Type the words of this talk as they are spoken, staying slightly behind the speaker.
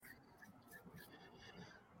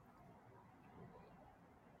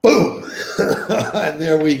And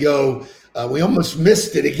there we go. We almost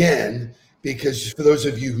missed it again because for those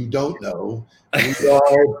of you who don't know, we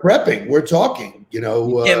are prepping. We're talking, You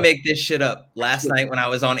can't make this shit up. Last night when I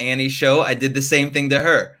was on Annie's show, I did the same thing to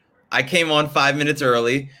her. I came on 5 minutes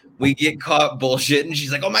early. We get caught bullshitting.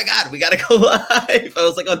 She's like, oh my God, we got to go live. I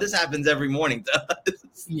was like, oh, this happens every morning to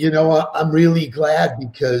us. I'm really glad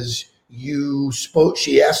because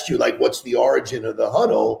she asked you, like, what's the origin of the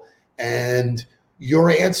huddle? And your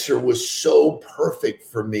answer was so perfect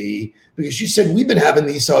for me because you said, we've been having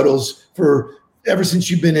these huddles ever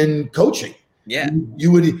since you've been in coaching. Yeah.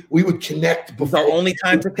 We would connect before. It was our only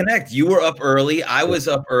time to connect. You were up early. I was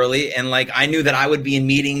up early. And like, I knew that I would be in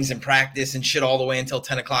meetings and practice and shit all the way until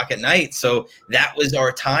 10 o'clock at night. So that was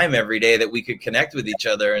our time every day that we could connect with each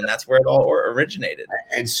other. And that's where it all originated.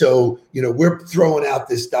 And so, we're throwing out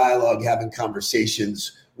this dialogue, having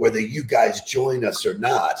conversations, whether you guys join us or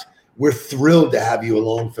not. We're thrilled to have you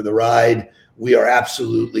along for the ride. We are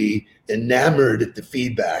absolutely enamored at the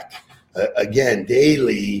feedback. Again,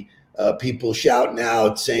 daily, people shouting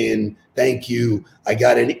out saying, thank you. I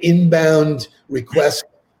got an inbound request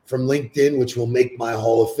from LinkedIn, which will make my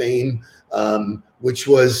Hall of Fame, which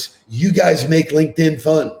was, you guys make LinkedIn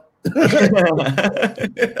fun.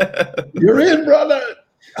 You're in, brother.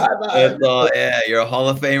 You're a Hall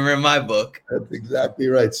of Famer in my book. That's exactly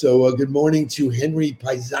right. So good morning to Henry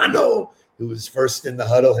Paisano, who was first in the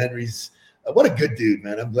huddle. Henry's what a good dude,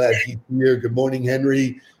 man. I'm glad he's here. Good morning,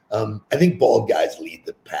 Henry. I think bald guys lead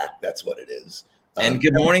the pack. That's what it is. And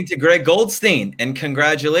good morning to Greg Goldstein. And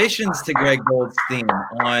congratulations to Greg Goldstein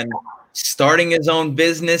on starting his own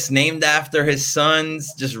business named after his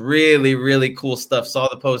sons. Just really, really cool stuff. Saw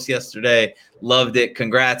the post yesterday. Loved it.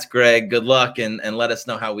 Congrats, Greg. Good luck. And let us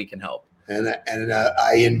know how we can help. And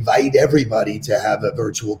I invite everybody to have a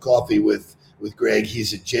virtual coffee with Greg.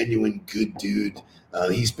 He's a genuine good dude.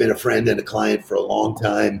 He's been a friend and a client for a long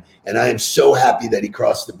time. And I am so happy that he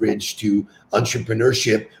crossed the bridge to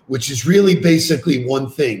entrepreneurship, which is really basically one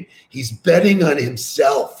thing. He's betting on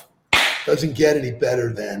himself. Doesn't get any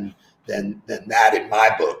better than that in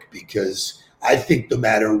my book, because I think no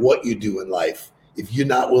matter what you do in life, if you're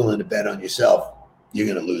not willing to bet on yourself, you're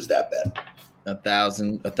going to lose that bet.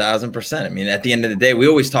 1,000%. I mean, at the end of the day, we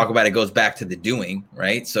always talk about it goes back to the doing,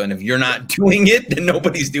 right? So, and if you're not doing it, then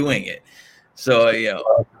nobody's doing it. So,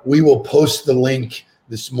 we will post the link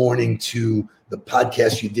this morning to the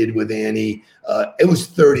podcast you did with Annie. It was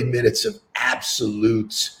 30 minutes of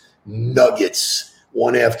absolute nuggets,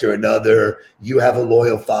 one after another. You have a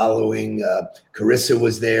loyal following. Carissa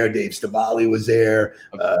was there. Dave Stavali was there.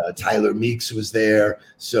 Tyler Meeks was there.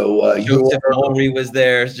 So Joseph Mulry was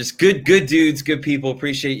there. Just good dudes, good people.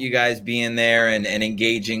 Appreciate you guys being there and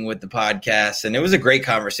engaging with the podcast. And it was a great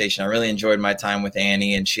conversation. I really enjoyed my time with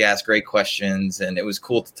Annie, and she asked great questions, and it was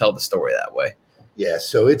cool to tell the story that way. Yeah,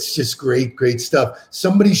 so it's just great stuff.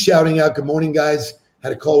 Somebody's shouting out, good morning, guys.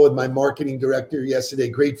 Had a call with my marketing director yesterday.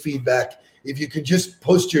 Great feedback. If you could just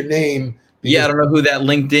post your name. Yeah, I don't know who that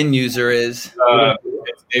LinkedIn user is.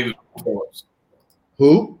 It's David Phillips.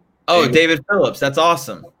 Who? Oh, David Phillips. That's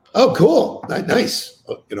awesome. Oh, cool. Nice.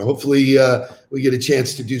 Hopefully we get a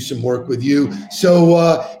chance to do some work with you.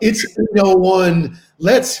 So it's 8:01.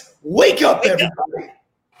 Let's wake up, everybody.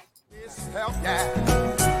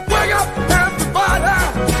 Wake up, everybody.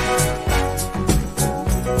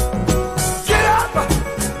 Get up.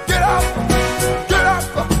 Get up. Get up.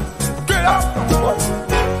 Get up.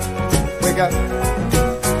 Wake up.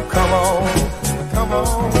 Come on.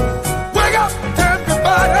 Wake up,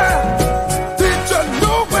 everybody. Teach a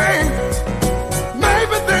new way.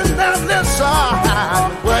 Maybe then they'll listen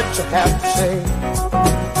what you have to say.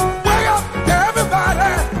 Wake up,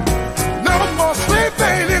 everybody. No more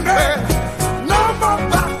sleeping in bed. No more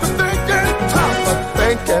about to thinking. Time for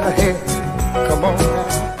thinking ahead. Come on now.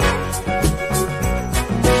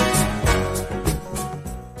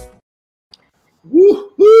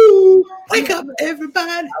 Woo-hoo. Wake up,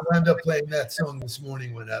 everybody. I wound up playing that song this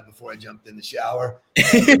morning before I jumped in the shower.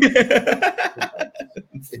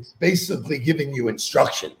 It's basically giving you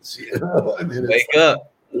instructions. I mean,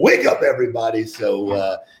 wake up, everybody.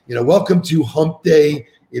 So, welcome to Hump Day.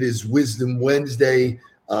 It is Wisdom Wednesday.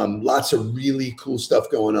 Lots of really cool stuff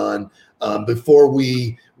going on. Before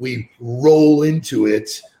we roll into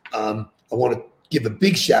it, I want to give a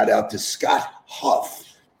big shout out to Scott Huff.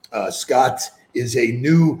 Scott is a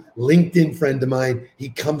new LinkedIn friend of mine. He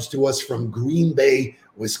comes to us from Green Bay,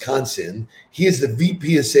 Wisconsin. He is the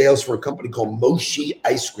VP of sales for a company called Moshi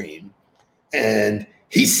Ice Cream. And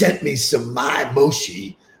he sent me some My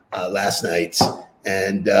Moshi last night.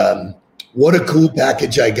 And what a cool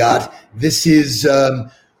package I got. This is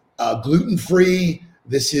gluten-free,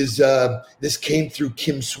 This came through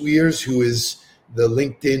Kim Sweers, who is the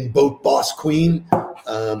LinkedIn boat boss queen.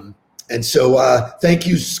 And so thank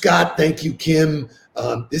you, Scott. Thank you, Kim.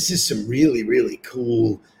 This is some really, really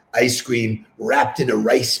cool ice cream wrapped in a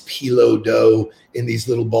rice phyllo dough in these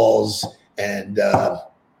little balls. And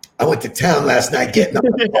I went to town last night getting them.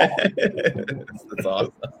 That's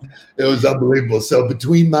awesome. It was unbelievable. So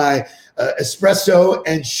between my espresso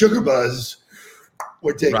and sugar buzz,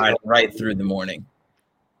 we're taking right through the morning.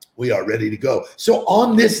 We are ready to go. So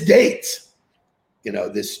on this date,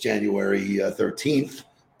 this January 13th,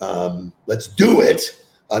 let's do it.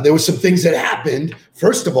 There were some things that happened.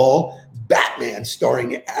 First of all, Batman,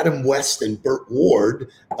 starring Adam West and Burt Ward,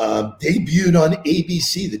 debuted on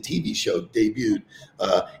ABC. The TV show debuted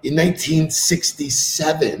in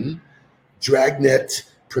 1967. Dragnet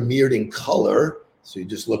premiered in color. So you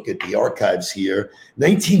just look at the archives here.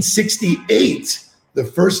 1968, the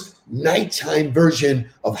first nighttime version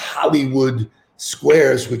of Hollywood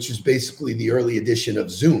Squares, which is basically the early edition of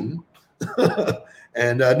Zoom.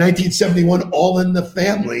 And 1971, All in the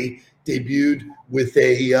Family debuted with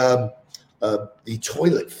the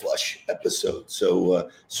toilet flush episode. So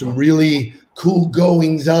some really cool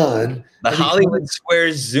goings on. The Hollywood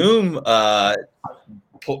Squares Zoom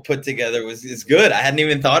put together is good. I hadn't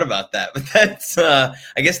even thought about that, but that's I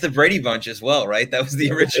guess the Brady Bunch as well, right? That was the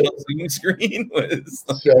original Zoom screen.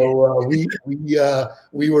 So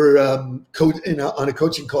we were on a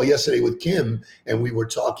coaching call yesterday with Kim, and we were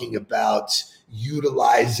talking about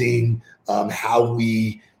utilizing how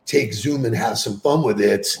we take Zoom and have some fun with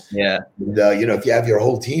it. Yeah. And, if you have your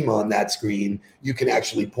whole team on that screen, you can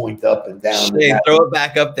actually point up and down. Hey, throw it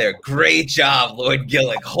back up there. Great job, Lloyd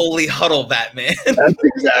Gillick. Holy huddle, Batman. That's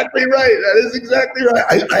exactly right. That is exactly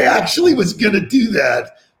right. I actually was going to do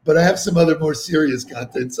that, but I have some other more serious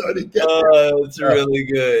content, so I didn't get there. Oh, it's really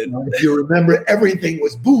good. If you remember, everything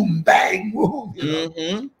was boom, bang, boom.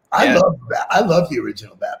 Mm-hmm. I love the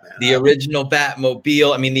original Batman. The original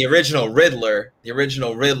Batmobile. I mean, the original Riddler. The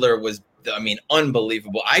original Riddler was,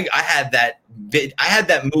 unbelievable. I had that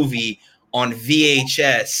movie on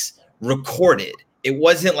VHS recorded. It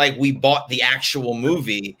wasn't like we bought the actual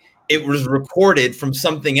movie. It was recorded from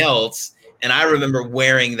something else, and I remember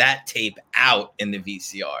wearing that tape out in the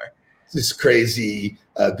VCR. This crazy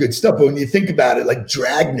good stuff. But when you think about it, like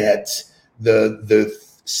Dragnet, the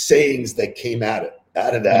sayings that came out of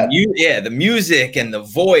that. The music and the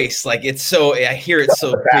voice, like it's so, I hear it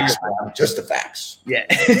so clear. Just the facts. Yeah.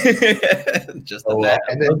 Just the facts.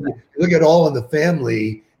 And then you look at All in the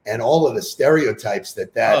Family and all of the stereotypes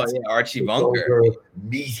that Archie Bunker,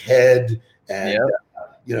 meathead, and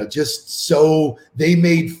just so they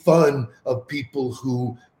made fun of people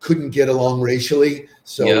who couldn't get along racially.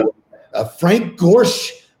 So Frank Gorsh,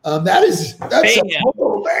 that's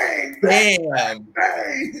bang.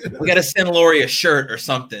 We got to send Lori a shirt or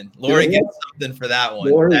something. Lori gets something for that one.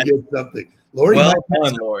 Lori gets something. Lori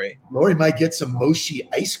might get some Moshi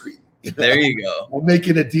ice cream. There you go. I'm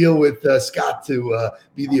making a deal with Scott to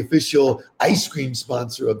be the official ice cream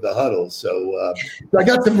sponsor of the huddle. So I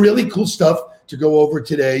got some really cool stuff to go over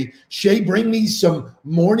today. Shay, bring me some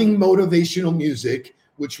morning motivational music,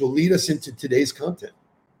 which will lead us into today's content.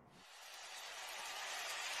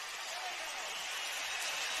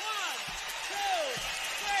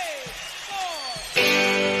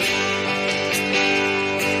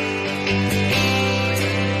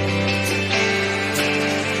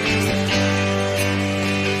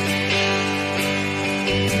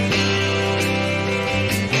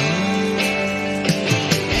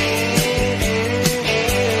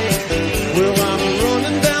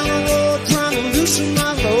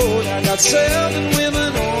 Seven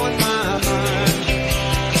women on my mind.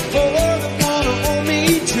 4 that wanna own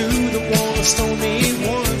me, 2 that wanna stone me,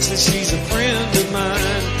 1 says she's a friend of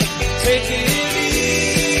mine. Take it easy.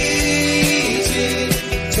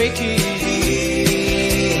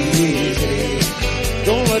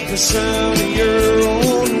 Don't let the sound of your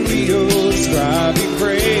own wheels drive you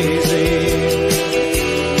crazy.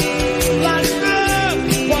 Lighten up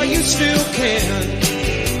while you still can.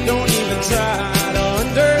 Don't even try to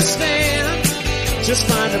understand. Just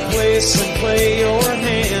find a place and play your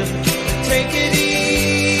hand. Take it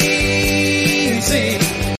easy.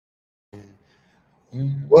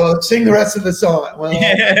 Well, sing the rest of the song. Well,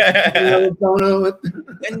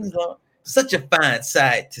 such a fine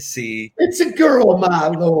sight to see. It's a girl, my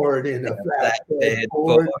lord, in a flatbed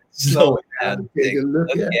Ford. Slow it down. Take a look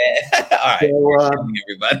at. All right,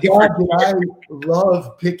 everybody. I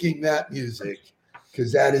love picking that music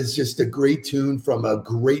because that is just a great tune from a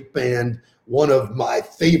great band. One of my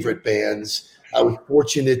favorite bands, I was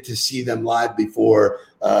fortunate to see them live before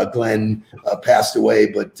Glenn passed away,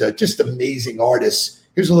 but just amazing artists.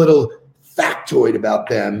 Here's a little factoid about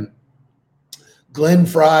them. Glenn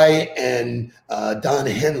Frey and Don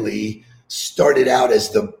Henley started out as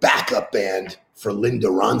the backup band for Linda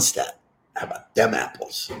Ronstadt. How about them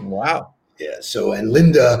apples? Wow. Yeah. So, and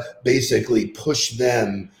Linda basically pushed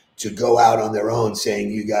them to go out on their own,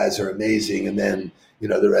 saying, you guys are amazing. And then, you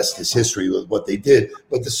know, the rest is history with what they did.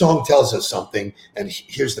 But the song tells us something. And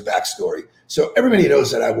here's the backstory. So everybody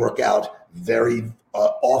knows that I work out very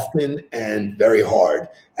often and very hard,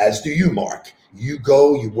 as do you, Mark. You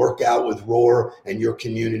go, you work out with Roar and your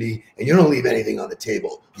community, and you don't leave anything on the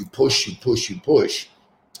table. You push, you push, you push.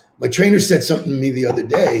 My trainer said something to me the other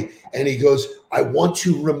day, and he goes, I want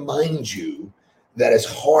to remind you that as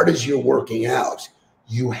hard as you're working out,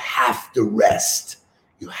 you have to rest.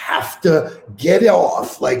 You have to get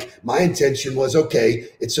off. Like my intention was, okay,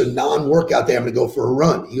 it's a non-workout day. I'm going to go for a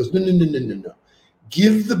run. He goes, no.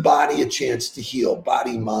 Give the body a chance to heal,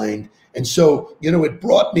 body, mind. And so, you know, it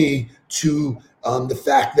brought me to the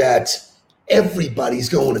fact that everybody's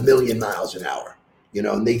going 1,000,000 miles an hour, you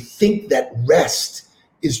know, and they think that rest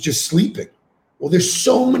is just sleeping. Well, there's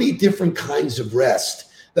so many different kinds of rest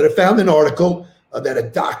that I found an article that a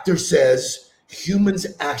doctor says humans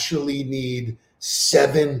actually need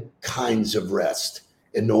 7 kinds of rest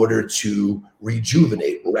in order to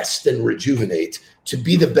rejuvenate, rest and rejuvenate, to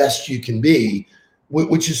be the best you can be,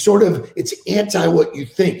 which is sort of, it's anti what you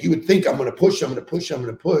think. You would think I'm going to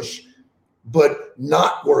push, but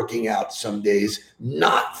not working out some days,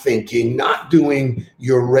 not thinking, not doing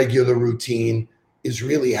your regular routine is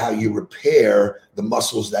really how you repair the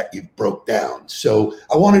muscles that you've broke down. So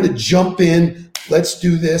I wanted to jump in. Let's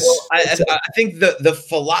do this. Well, I think the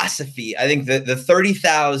philosophy, I think the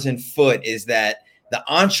 30,000 foot is that the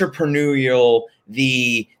entrepreneurial,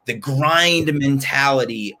 the grind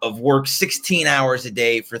mentality of work 16 hours a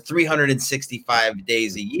day for 365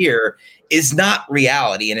 days a year is not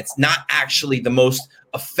reality. And it's not actually the most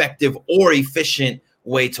effective or efficient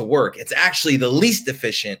way to work. It's actually the least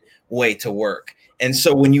efficient way to work. And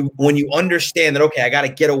so when you understand that, okay, I got to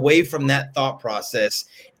get away from that thought process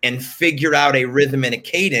and figure out a rhythm and a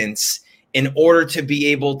cadence in order to be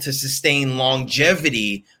able to sustain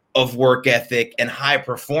longevity of work ethic and high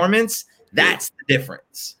performance, that's the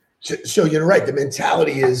difference. So you're right. The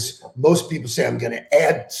mentality is most people say, I'm going to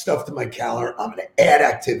add stuff to my calendar. I'm going to add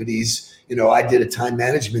activities. You know, I did a time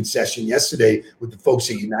management session yesterday with the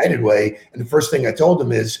folks at United Way. And the first thing I told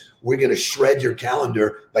them is, we're going to shred your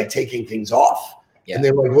calendar by taking things off. Yeah. And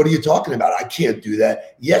they were like, what are you talking about? I can't do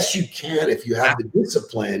that. Yes, you can if you have the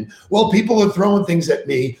discipline. Well, people are throwing things at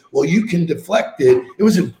me. Well, you can deflect it. It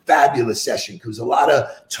was a fabulous session because a lot of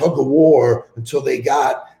tug of war until they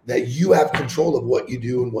got that you have control of what you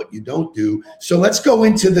do and what you don't do. So let's go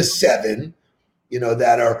into the 7, you know,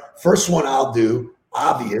 that are first one I'll do,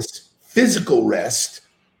 obvious, physical rest.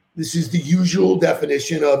 This is the usual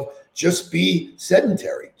definition of just be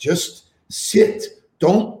sedentary, just sit,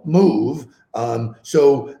 don't move.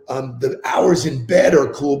 So the hours in bed are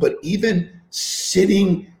cool, but even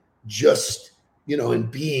sitting just, you know, and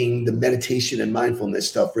being, the meditation and mindfulness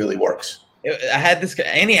stuff really works. I had this,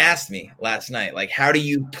 Annie asked me last night, like, how do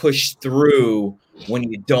you push through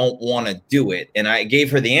when you don't want to do it? And I gave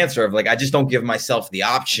her the answer of like, I just don't give myself the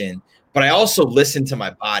option, but I also listen to my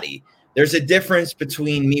body. There's a difference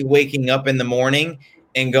between me waking up in the morning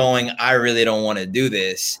and going, I really don't want to do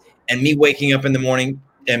this, and me waking up in the morning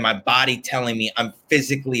and my body telling me I'm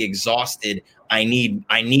physically exhausted. I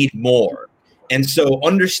need more. And so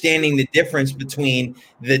understanding the difference between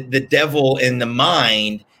the devil in the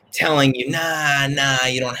mind telling you, nah,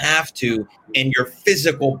 you don't have to, and your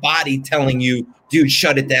physical body telling you, dude,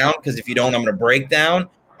 shut it down, because if you don't, I'm going to break down,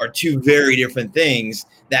 are 2 very different things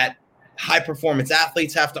that high performance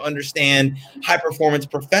athletes have to understand. High performance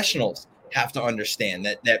professionals have to understand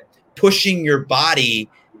that pushing your body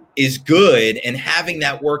is good and having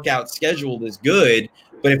that workout scheduled is good.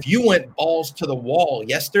 But if you went balls to the wall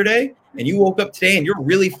yesterday and you woke up today and you're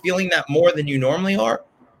really feeling that more than you normally are,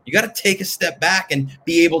 you got to take a step back and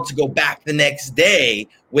be able to go back the next day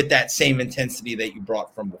with that same intensity that you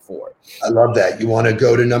brought from before. I love that. You want to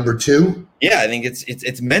go to number 2? Yeah, I think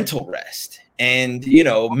it's mental rest. And, you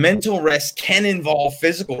know, mental rest can involve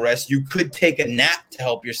physical rest. You could take a nap to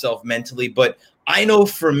help yourself mentally. But I know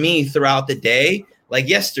for me throughout the day, like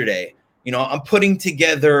yesterday, you know, I'm putting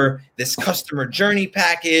together this customer journey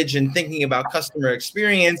package and thinking about customer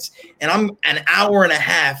experience. And I'm an hour and a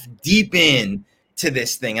half deep in to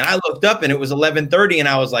this thing. And I looked up and it was 11:30 and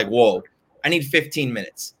I was like, whoa, I need 15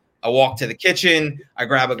 minutes. I walk to the kitchen, I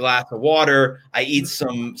grab a glass of water, I eat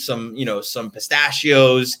some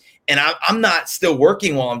pistachios, and I'm not still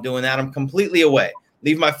working while I'm doing that. I'm completely away.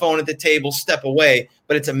 Leave my phone at the table, step away,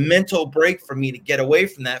 but it's a mental break for me to get away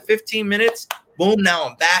from that. 15 minutes, boom, now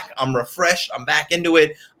I'm back. I'm refreshed. I'm back into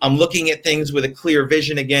it. I'm looking at things with a clear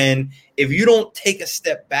vision again. If you don't take a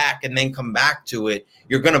step back and then come back to it,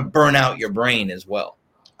 you're going to burn out your brain as well.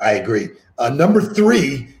 I agree. Number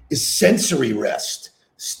 3 is sensory rest.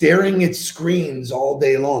 Staring at screens all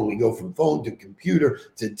day long. We go from phone to computer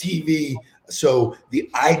to TV. So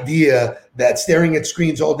the idea that staring at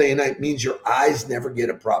screens all day and night means your eyes never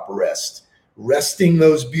get a proper rest. Resting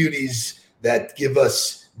those beauties that give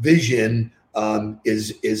us vision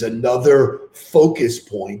is another focus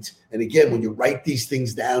point. And again, when you write these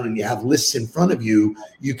things down and you have lists in front of you,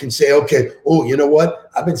 you can say, okay, oh, you know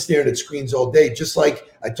what? I've been staring at screens all day. Just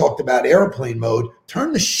like I talked about airplane mode,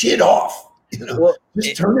 turn the shit off.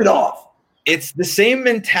 Turn it off. It's the same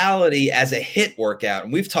mentality as a HIIT workout.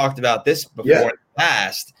 And we've talked about this before in the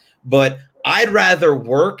past, but I'd rather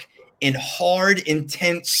work in hard,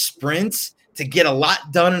 intense sprints to get a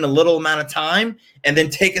lot done in a little amount of time and then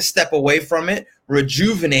take a step away from it,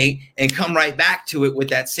 rejuvenate, and come right back to it with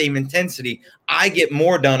that same intensity. I get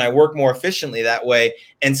more done. I work more efficiently that way.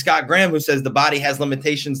 And Scott Graham, who says the body has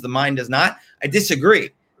limitations, the mind does not, I disagree.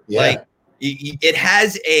 Yeah. Like it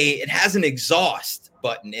has an exhaust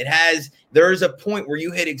button. There's a point where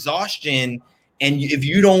you hit exhaustion, and if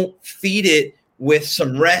you don't feed it with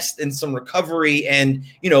some rest and some recovery and,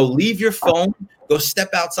 leave your phone, go step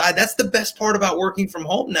outside. That's the best part about working from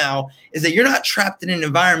home now, is that you're not trapped in an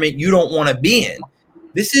environment you don't want to be in.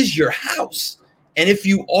 This is your house. And if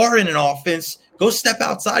you are in an office, go step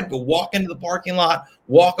outside, go walk into the parking lot,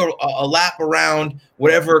 walk a lap around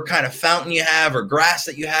whatever kind of fountain you have or grass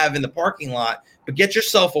that you have in the parking lot, but get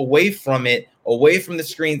yourself away from it, away from the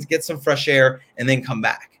screens, get some fresh air, and then come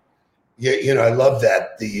back. Yeah, I love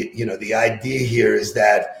that. The idea here is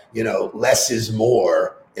that, less is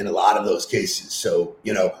more in a lot of those cases. So,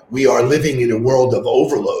 we are living in a world of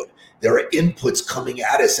overload. There are inputs coming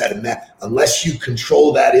at us unless you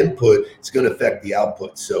control that input, it's going to affect the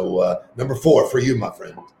output. So number 4 for you, my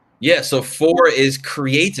friend. Yeah. So 4 is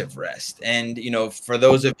creative rest. And, for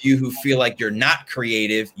those of you who feel like you're not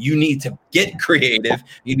creative, you need to get creative.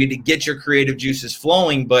 You need to get your creative juices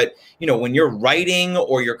flowing. But, when you're writing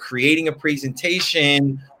or you're creating a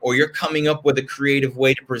presentation or you're coming up with a creative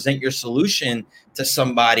way to present your solution to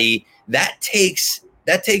somebody, that takes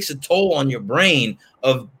a toll on your brain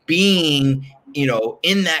of being,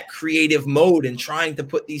 in that creative mode and trying to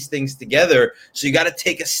put these things together. So you got to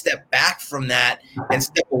take a step back from that and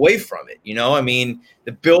step away from it.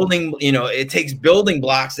 The building, it takes building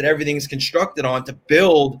blocks that everything's constructed on to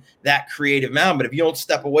build that creative mound. But if you don't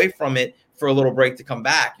step away from it for a little break to come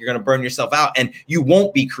back, you're going to burn yourself out and you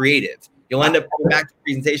won't be creative. You'll end up going back to a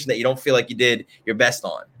presentation that you don't feel like you did your best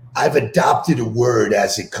on. I've adopted a word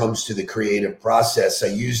as it comes to the creative process. I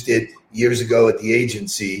used it years ago at the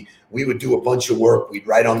agency. We would do a bunch of work. We'd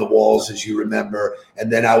write on the walls, as you remember,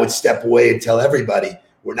 and then I would step away and tell everybody,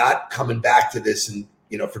 we're not coming back to this and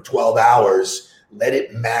for 12 hours. Let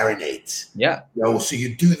it marinate. Yeah. So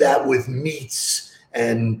you do that with meats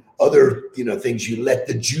and other things. You let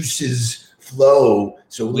the juices flow.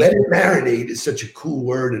 So let it marinate is such a cool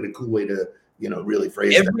word and a cool way to really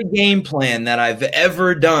phrase every game plan that I've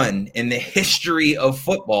ever done in the history of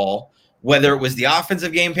football, whether it was the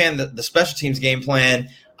offensive game plan, the special teams game plan,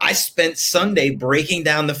 I spent Sunday breaking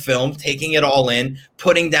down the film, taking it all in,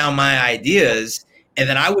 putting down my ideas, and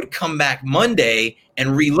then I would come back Monday and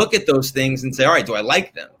relook at those things and say, all right, do I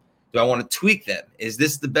like them? Do I want to tweak them? Is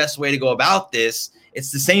this the best way to go about this?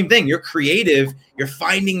 It's the same thing. You're creative. You're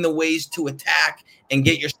finding the ways to attack and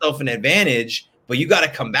get yourself an advantage. But you got to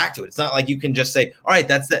come back to it. It's not like you can just say, all right,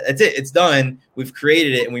 that's it. It's done. We've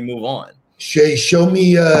created it and we move on. Shay, show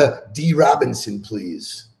me D. Robinson,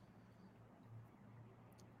 please.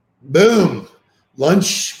 Boom.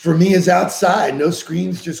 Lunch for me is outside. No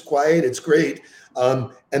screens, just quiet. It's great.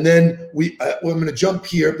 And then I'm going to jump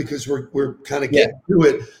here because we're kind of getting through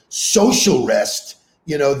it. Social rest.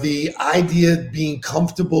 The idea of being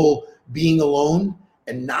comfortable being alone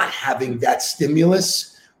and not having that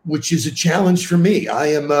stimulus, which is a challenge for me. I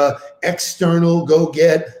am external,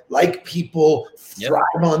 like people,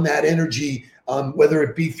 thrive on that energy, whether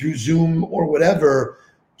it be through Zoom or whatever.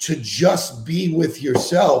 To just be with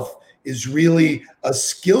yourself is really a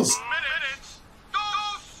skill set.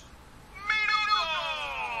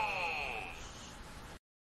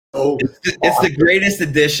 It's the greatest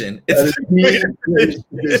addition. I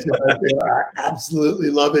absolutely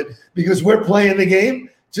love it because we're playing the game.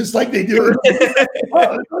 just like they do.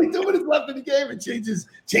 There's only 2 minutes left in the game. It changes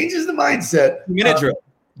the mindset.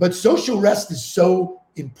 But social rest is so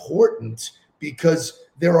important because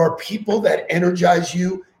there are people that energize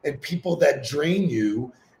you and people that drain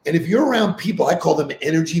you. And if you're around people, I call them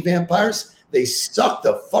energy vampires. They suck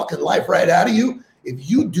the fucking life right out of you. If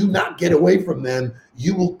you do not get away from them,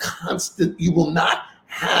 you will not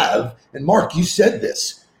have, and Mark, you said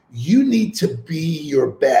this, you need to be your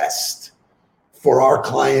best for our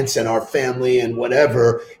clients and our family and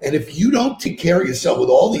whatever. And if you don't take care of yourself with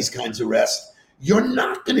all these kinds of rest, you're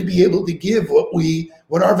not going to be able to give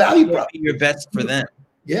what our value proposition. Be your best for them.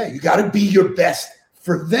 Yeah, you got to be your best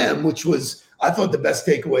for them, which was, I thought, the best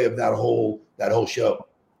takeaway of that whole show.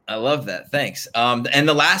 I love that. Thanks. And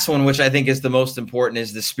the last one, which I think is the most important,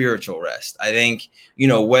 is the spiritual rest. I think,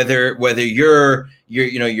 whether you're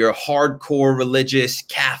hardcore religious,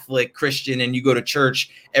 Catholic, Christian, and you go to church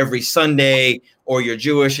every Sunday, or you're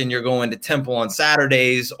Jewish and you're going to temple on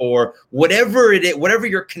Saturdays, or whatever it is, whatever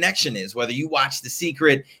your connection is, whether you watch The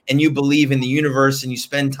Secret and you believe in the universe and you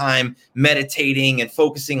spend time meditating and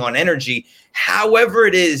focusing on energy, however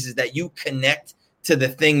it is that you connect to the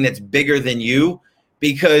thing that's bigger than you.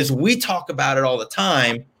 Because we talk about it all the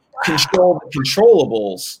time, control the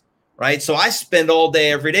controllables, right? So I spend all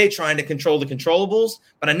day, every day trying to control the controllables,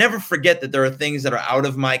 but I never forget that there are things that are out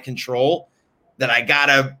of my control that I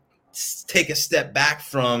gotta take a step back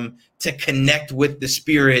from to connect with the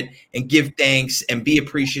spirit and give thanks and be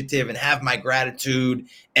appreciative and have my gratitude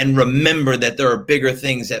and remember that there are bigger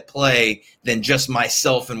things at play than just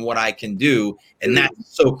myself and what I can do. And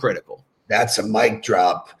that's so critical. That's a mic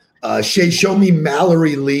drop. Shay, show me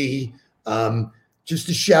Mallory Lee. Just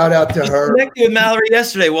a shout out to her. I connected with Mallory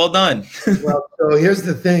yesterday. Well done. Well, so here's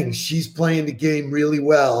the thing. She's playing the game really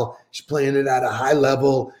well. She's playing it at a high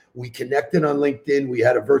level. We connected on LinkedIn. We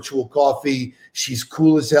had a virtual coffee. She's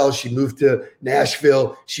cool as hell. She moved to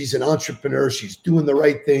Nashville. She's an entrepreneur. She's doing the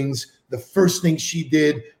right things. The first thing she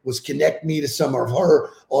did was connect me to some of her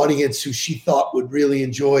audience who she thought would really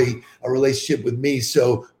enjoy a relationship with me.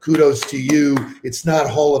 So kudos to you. It's not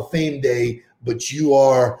Hall of Fame day, but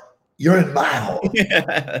you're in my hall. Yeah,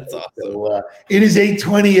 that's awesome. So, it is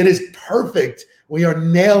 8:20. It is perfect. We are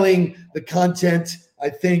nailing the content. I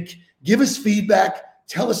think. Give us feedback.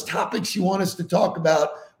 Tell us topics you want us to talk about.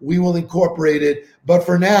 We will incorporate it. But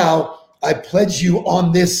for now, I pledge you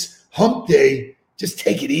on this hump day, just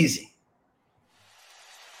take it easy.